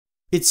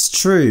It's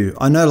true,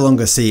 I no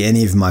longer see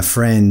any of my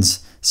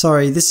friends.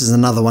 Sorry, this is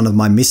another one of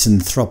my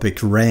misanthropic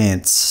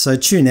rants, so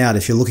tune out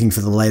if you're looking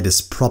for the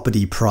latest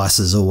property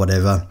prices or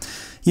whatever.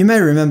 You may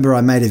remember I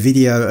made a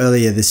video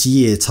earlier this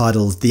year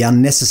titled The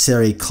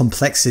Unnecessary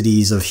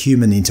Complexities of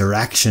Human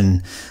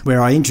Interaction,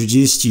 where I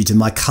introduced you to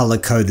my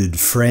colour-coded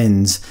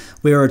friends.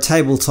 We are a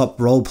tabletop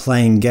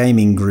role-playing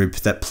gaming group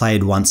that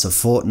played once a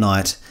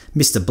fortnight.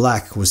 Mr.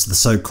 Black was the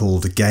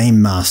so-called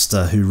game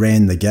master who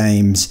ran the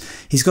games.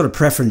 He's got a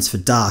preference for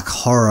dark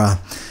horror.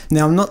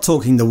 Now, I'm not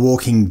talking The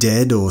Walking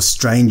Dead or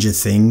Stranger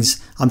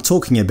Things. I'm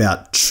talking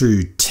about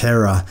true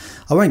terror.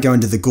 I won't go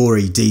into the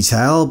gory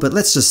detail, but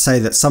let's just say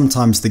that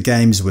sometimes the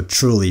games were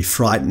truly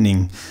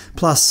frightening.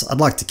 Plus, I'd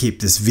like to keep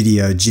this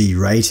video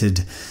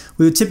G-rated.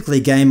 We would typically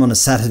game on a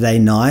Saturday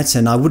night,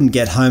 and I wouldn't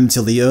get home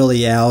till the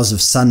early hours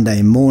of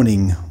Sunday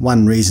morning,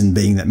 one reason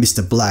being that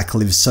Mr. Black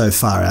lives so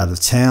far out of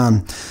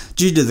town.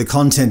 Due to the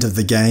content of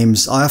the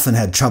games, I often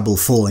had trouble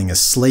falling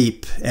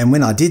asleep, and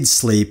when I did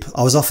sleep,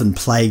 I was often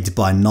plagued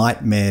by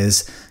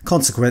nightmares.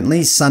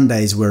 Consequently,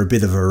 Sundays were a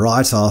bit of a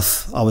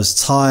write-off. I was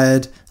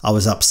tired, I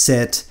was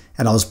upset,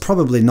 and I was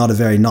probably not a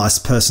very nice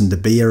person to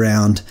be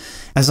around.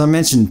 As I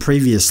mentioned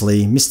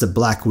previously, Mr.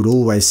 Black would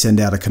always send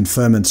out a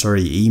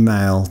confirmatory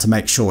email to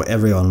make sure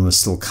everyone was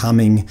still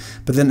coming,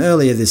 but then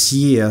earlier this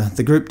year,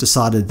 the group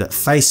decided that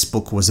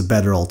Facebook was a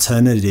better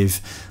alternative.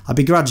 I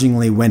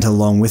begrudgingly went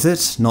along with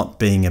it, not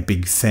being a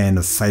big fan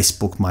of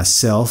Facebook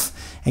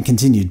myself, and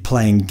continued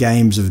playing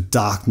games of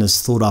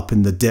darkness thought up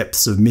in the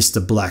depths of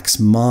Mr. Black's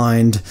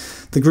mind.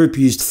 The group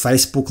used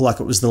Facebook like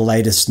it was the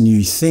latest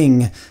new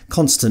thing,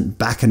 constant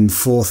back and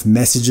forth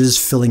messages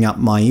filling up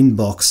my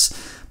inbox.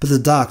 But the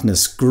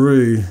darkness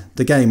grew,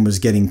 the game was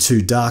getting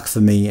too dark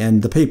for me,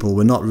 and the people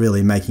were not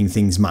really making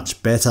things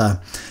much better.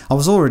 I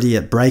was already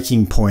at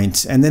breaking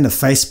point, and then a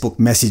Facebook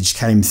message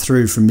came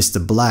through from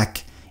Mr.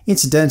 Black.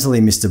 Incidentally,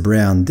 Mr.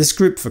 Brown, this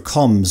group for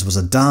comms was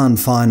a darn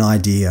fine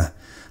idea.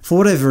 For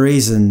whatever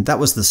reason, that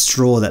was the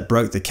straw that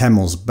broke the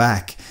camel's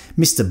back.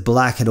 Mr.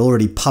 Black had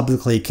already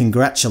publicly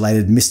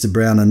congratulated Mr.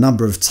 Brown a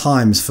number of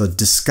times for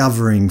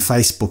discovering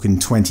Facebook in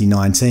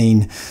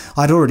 2019.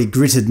 I'd already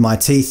gritted my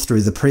teeth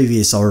through the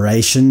previous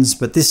orations,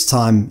 but this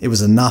time it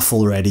was enough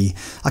already.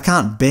 I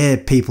can't bear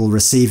people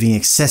receiving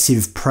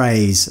excessive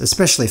praise,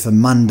 especially for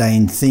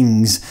mundane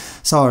things,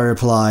 so I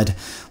replied,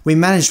 "We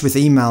managed with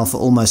email for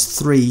almost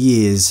 3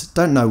 years,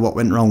 don't know what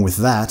went wrong with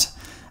that."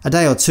 A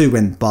day or two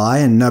went by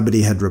and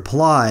nobody had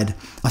replied.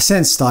 I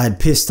sensed I had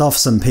pissed off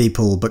some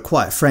people, but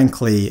quite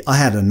frankly, I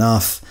had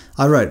enough.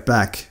 I wrote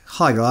back,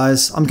 "Hi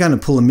guys, I'm going to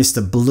pull a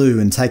Mr. Blue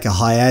and take a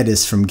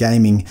hiatus from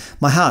gaming.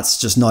 My heart's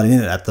just not in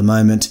it at the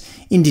moment.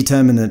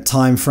 Indeterminate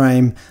time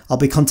frame. I'll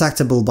be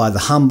contactable by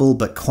the humble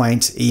but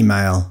quaint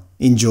email.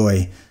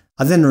 Enjoy."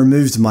 I then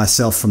removed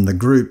myself from the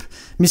group.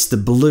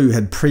 Mr. Blue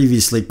had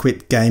previously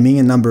quit gaming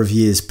a number of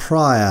years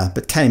prior,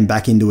 but came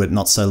back into it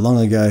not so long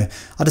ago.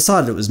 I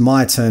decided it was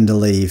my turn to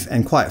leave,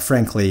 and quite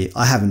frankly,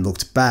 I haven't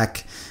looked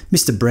back.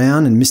 Mr.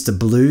 Brown and Mr.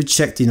 Blue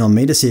checked in on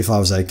me to see if I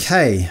was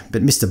okay,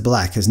 but Mr.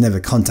 Black has never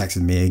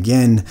contacted me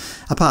again.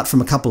 Apart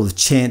from a couple of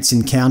chance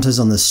encounters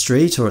on the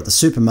street or at the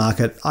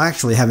supermarket, I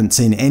actually haven't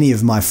seen any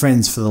of my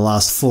friends for the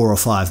last 4 or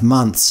 5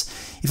 months.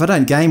 If I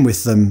don't game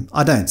with them,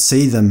 I don't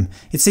see them.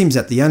 It seems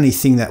that the only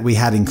thing that we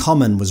had in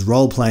common was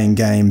role-playing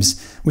games.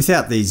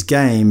 Without these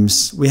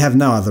games, we have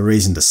no other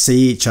reason to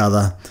see each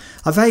other.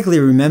 I vaguely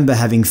remember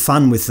having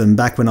fun with them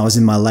back when I was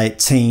in my late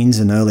teens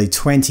and early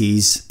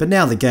 20s, but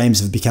now the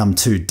games have become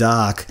too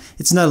dark.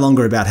 It's no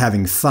longer about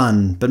having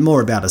fun, but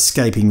more about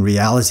escaping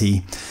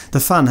reality. The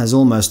fun has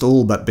almost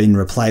all but been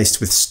replaced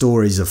with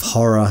stories of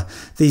horror.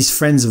 These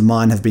friends of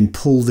mine have been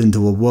pulled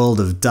into a world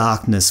of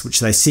darkness which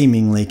they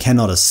seemingly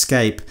cannot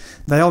escape.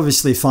 They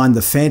obviously find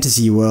the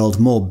fantasy world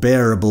more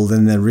bearable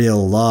than their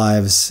real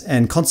lives,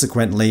 and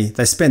consequently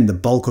they spend the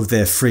bulk of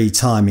their free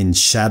time in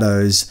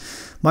shadows.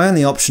 My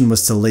only option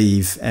was to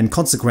leave, and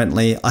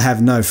consequently I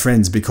have no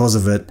friends because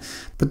of it.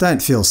 But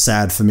don't feel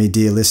sad for me,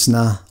 dear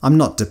listener. I'm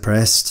not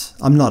depressed.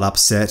 I'm not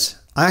upset.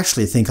 I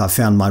actually think I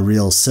found my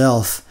real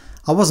self.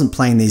 I wasn't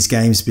playing these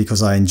games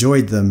because I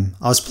enjoyed them.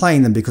 I was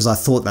playing them because I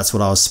thought that's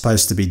what I was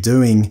supposed to be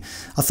doing.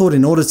 I thought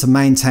in order to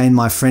maintain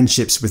my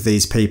friendships with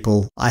these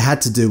people, I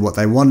had to do what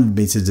they wanted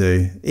me to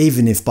do,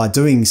 even if by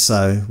doing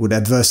so would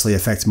adversely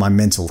affect my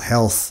mental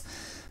health.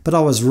 But I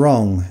was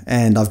wrong,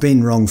 and I've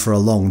been wrong for a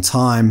long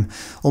time.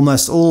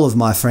 Almost all of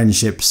my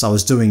friendships I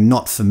was doing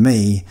not for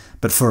me,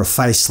 but for a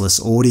faceless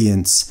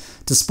audience.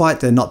 Despite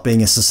there not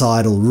being a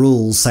societal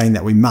rule saying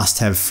that we must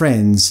have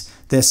friends,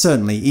 there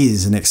certainly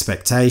is an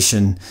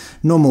expectation.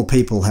 Normal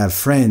people have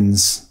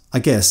friends. I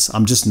guess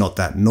I'm just not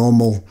that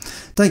normal.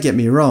 Don't get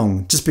me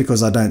wrong, just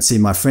because I don't see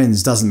my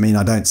friends doesn't mean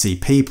I don't see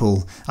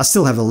people. I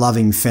still have a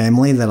loving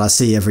family that I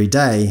see every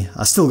day.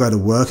 I still go to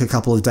work a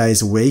couple of days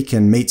a week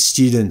and meet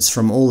students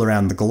from all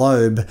around the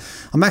globe.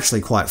 I'm actually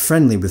quite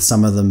friendly with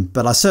some of them,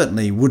 but I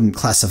certainly wouldn't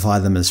classify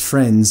them as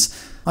friends.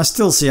 I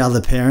still see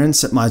other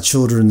parents at my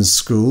children's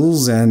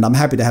schools, and I'm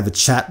happy to have a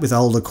chat with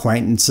old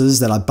acquaintances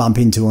that I bump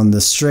into on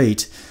the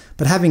street.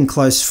 but having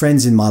close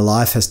friends in my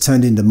life has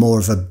turned into more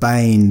of a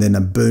bane than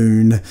a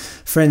boon.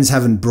 Friends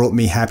haven't brought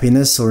me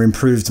happiness or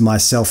improved my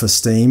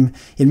self-esteem.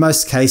 In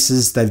most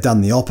cases, they've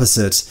done the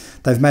opposite.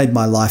 They've made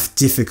my life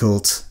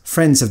difficult.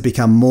 Friends have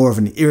become more of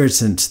an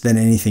irritant than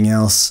anything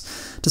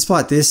else.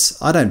 Despite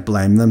this, I don't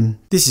blame them.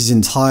 This is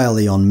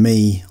entirely on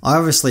me. I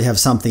obviously have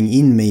something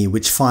in me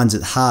which finds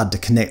it hard to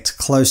connect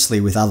closely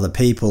with other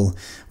people.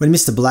 When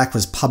Mr. Black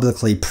was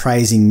publicly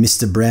praising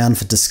Mr. Brown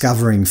for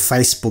discovering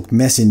Facebook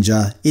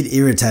Messenger, it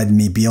irritated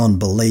me beyond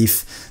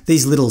belief.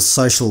 These little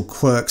social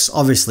quirks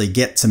obviously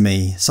get to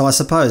me, so I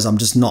suppose I'm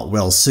just not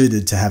well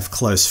suited to have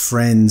close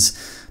friends.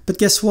 But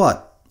guess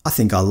what? I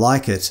think I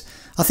like it.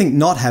 I think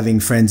not having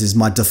friends is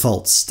my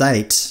default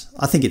state.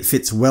 I think it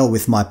fits well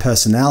with my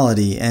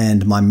personality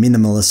and my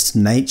minimalist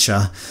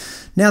nature.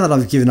 Now that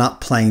I've given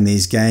up playing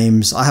these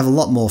games, I have a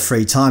lot more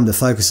free time to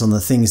focus on the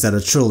things that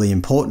are truly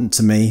important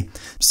to me.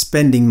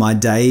 Spending my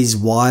days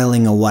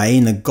whiling away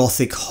in a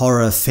gothic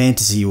horror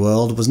fantasy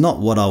world was not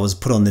what I was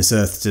put on this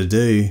earth to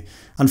do.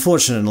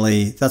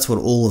 Unfortunately, that's what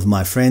all of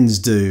my friends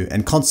do,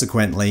 and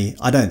consequently,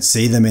 I don't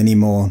see them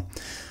anymore.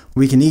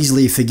 We can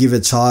easily forgive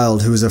a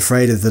child who is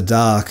afraid of the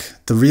dark.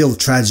 The real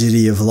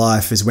tragedy of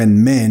life is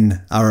when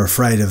men are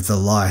afraid of the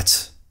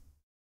light.